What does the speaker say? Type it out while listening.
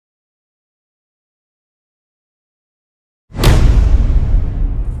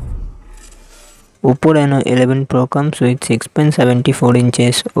Oppo Reno 11 Pro comes with 6.74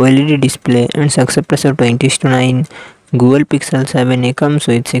 inches OLED display and success ratio 20:9. Google Pixel 7a comes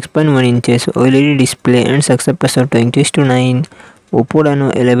with 6.1 inches OLED display and success ratio 20:9. Oppo Reno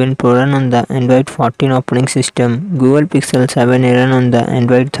 11 Pro run on the Android 14 operating system. Google Pixel 7a run on the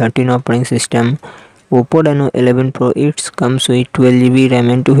Android 13 operating system. Oppo Reno 11 Pro comes with 12GB RAM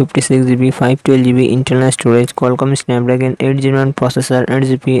and 256GB 512GB internal storage, Qualcomm Snapdragon 801 processor and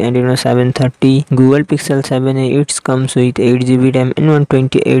GPU Adreno 730. Google Pixel 7a comes with 8GB RAM and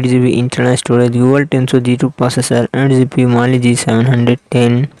 128GB internal storage, Google Tensor G2 processor and GPU Mali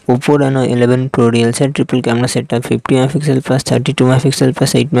G710. Oppo Reno 11 Pro real set triple camera setup 50MP plus 32MP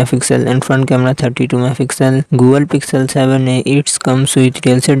plus 8MP and front camera 32MP. Google Pixel 7a comes with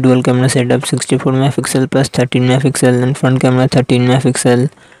real set dual camera setup 64MP plus 13MP and front camera 13MP.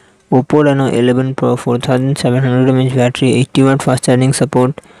 Oppo Reno 11 Pro 4700 mAh battery, 80W fast charging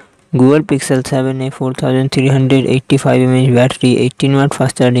support. Google Pixel 7a 4385 mAh battery, 18W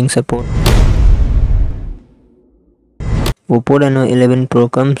fast charging support. Oppo Reno 11 Pro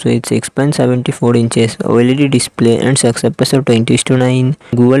comes with 6.74 inches OLED display and success ratio 20:9.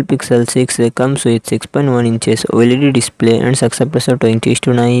 Google Pixel 6a comes with 6.1 inches OLED display and success ratio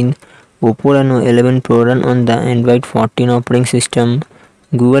 20:9. Oppo Reno 11 Pro run on the Android 14 operating system.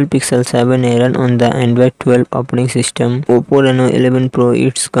 Google Pixel 7a run on the Android 12 operating system. Oppo Reno 11 Pro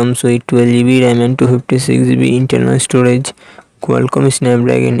comes with 12GB RAM and 256GB internal storage, Qualcomm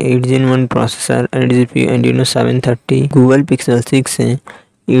Snapdragon 8 Gen 1 processor and GPU Adreno 730. Google Pixel 6a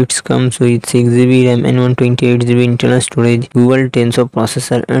comes with 6GB RAM and 128GB internal storage, Google Tensor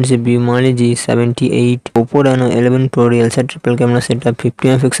processor and GPU Mali G78. Oppo Reno 11 Pro real set triple camera setup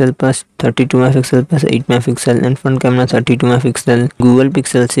 50MP plus 32MP plus 8MP and front camera 32MP. Google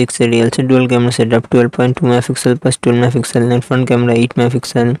Pixel 6a real set dual camera setup 12.2MP plus 12MP and front camera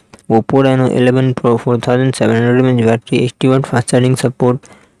 8MP. Oppo Reno 11 Pro 4700 mAh battery, 80W fast charging support.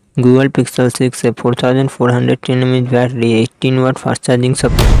 Google Pixel 6a 4410 mAh battery, 18W fast charging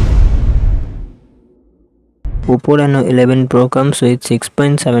support. Oppo Reno 11 Pro comes with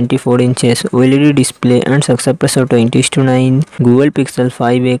 6.74 inches OLED display and success ratio 20:9. Google Pixel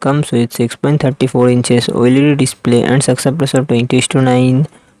 5a comes with 6.34 inches OLED display and success ratio 20:9.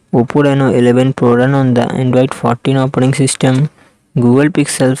 Oppo Reno 11 Pro run on the Android 14 operating system. Google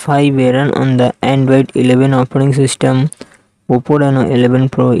Pixel 5a run on the Android 11 operating system. Oppo Reno 11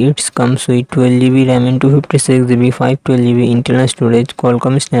 Pro comes with 12GB RAM and 256GB 512GB internal storage,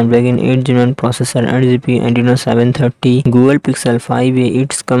 Qualcomm Snapdragon 8 Gen 1 processor and GPU Adreno 730. Google Pixel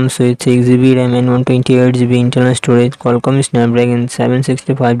 5a comes with 6GB RAM and 128GB internal storage, Qualcomm Snapdragon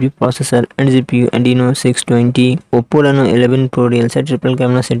 765G processor and GPU Adreno 620. Oppo Reno 11 Pro real set triple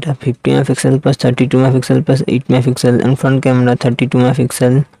camera setup 50MP plus 32MP plus 8MP and front camera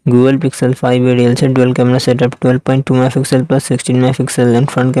 32MP. Google Pixel 5a real set dual camera setup 12.2MP plus 16MP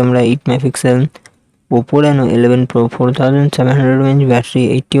and front camera 8MP. Oppo Reno 11 Pro 4700 mAh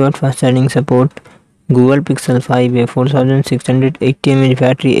battery, 80W fast charging support. Google Pixel 5a 4680 mAh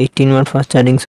battery, 18W fast charging support.